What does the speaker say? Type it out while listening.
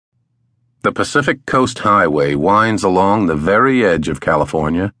The Pacific Coast Highway winds along the very edge of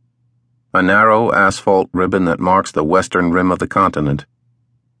California, a narrow asphalt ribbon that marks the western rim of the continent,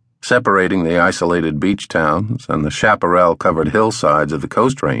 separating the isolated beach towns and the chaparral-covered hillsides of the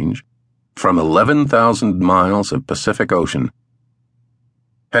Coast Range from 11,000 miles of Pacific Ocean.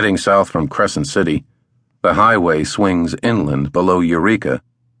 Heading south from Crescent City, the highway swings inland below Eureka,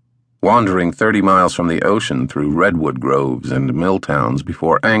 wandering 30 miles from the ocean through redwood groves and mill towns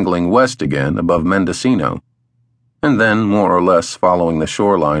before angling west again above Mendocino, and then more or less following the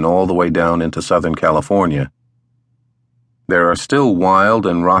shoreline all the way down into Southern California. There are still wild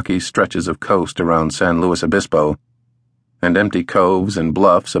and rocky stretches of coast around San Luis Obispo, and empty coves and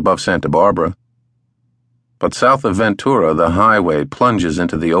bluffs above Santa Barbara. But south of Ventura, the highway plunges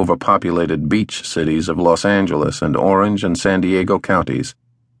into the overpopulated beach cities of Los Angeles and Orange and San Diego counties,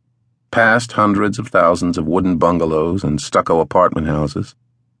 past hundreds of thousands of wooden bungalows and stucco apartment houses,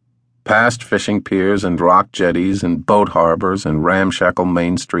 past fishing piers and rock jetties and boat harbors and ramshackle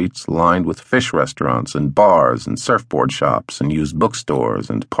main streets lined with fish restaurants and bars and surfboard shops and used bookstores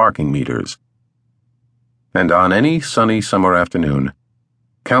and parking meters. And on any sunny summer afternoon,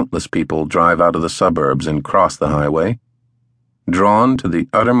 countless people drive out of the suburbs and cross the highway, drawn to the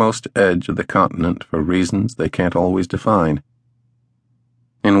uttermost edge of the continent for reasons they can't always define.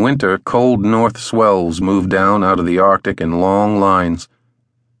 In winter, cold north swells move down out of the Arctic in long lines,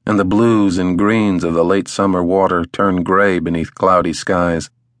 and the blues and greens of the late summer water turn gray beneath cloudy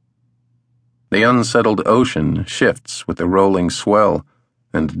skies. The unsettled ocean shifts with the rolling swell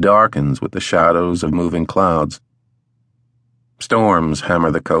and darkens with the shadows of moving clouds. Storms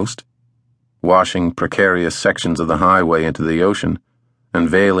hammer the coast, washing precarious sections of the highway into the ocean, and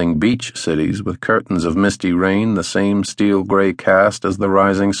veiling beach cities with curtains of misty rain the same steel-gray cast as the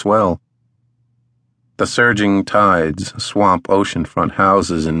rising swell. The surging tides swamp oceanfront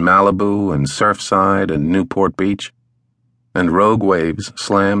houses in Malibu and Surfside and Newport Beach, and rogue waves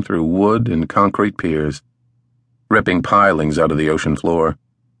slam through wood and concrete piers, ripping pilings out of the ocean floor,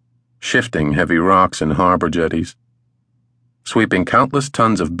 shifting heavy rocks in harbor jetties, sweeping countless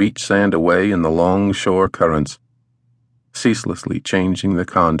tons of beach sand away in the long shore currents, ceaselessly changing the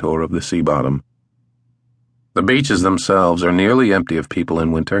contour of the sea bottom. The beaches themselves are nearly empty of people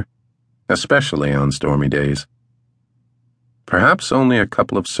in winter, especially on stormy days. Perhaps only a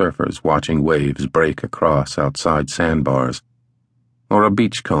couple of surfers watching waves break across outside sandbars, or a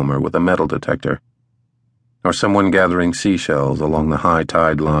beachcomber with a metal detector, or someone gathering seashells along the high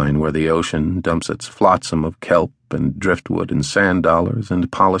tide line where the ocean dumps its flotsam of kelp and driftwood and sand dollars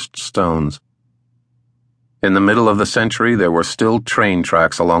and polished stones. In the middle of the century, there were still train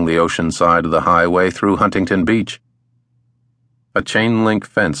tracks along the ocean side of the highway through Huntington Beach. A chain-link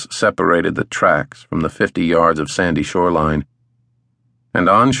fence separated the tracks from the 50 yards of sandy shoreline, and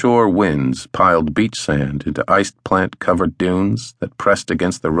onshore winds piled beach sand into iced plant-covered dunes that pressed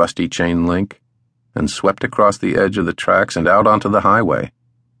against the rusty chain-link and swept across the edge of the tracks and out onto the highway,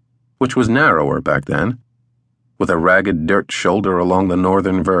 which was narrower back then, with a ragged dirt shoulder along the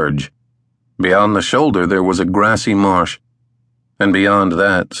northern verge. Beyond the shoulder there was a grassy marsh, and beyond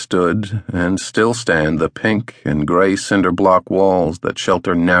that stood, and still stand, the pink and gray cinder block walls that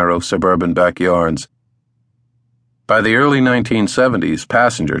shelter narrow suburban backyards. By the early 1970s,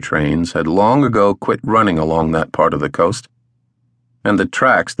 passenger trains had long ago quit running along that part of the coast, and the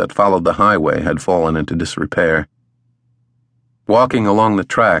tracks that followed the highway had fallen into disrepair. Walking along the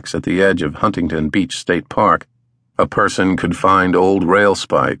tracks at the edge of Huntington Beach State Park, a person could find old rail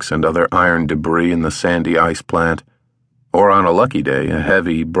spikes and other iron debris in the sandy ice plant, or on a lucky day, a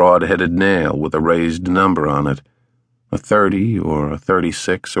heavy, broad-headed nail with a raised number on it, a 30 or a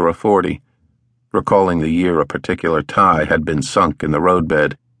 36 or a 40, recalling the year a particular tie had been sunk in the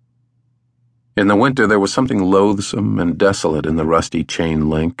roadbed. In the winter there was something loathsome and desolate in the rusty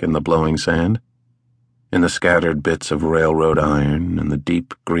chain link and the blowing sand, in the scattered bits of railroad iron and the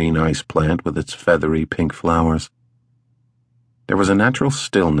deep green ice plant with its feathery pink flowers. There was a natural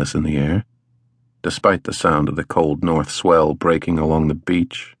stillness in the air, despite the sound of the cold north swell breaking along the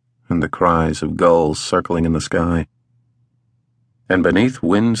beach and the cries of gulls circling in the sky. And beneath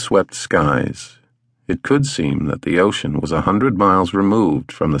wind-swept skies, it could seem that the ocean was 100 miles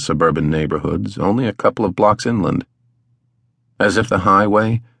removed from the suburban neighborhoods only a couple of blocks inland, as if the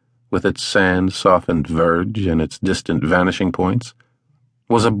highway, with its sand-softened verge and its distant vanishing points,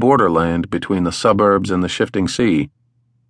 was a borderland between the suburbs and the shifting sea,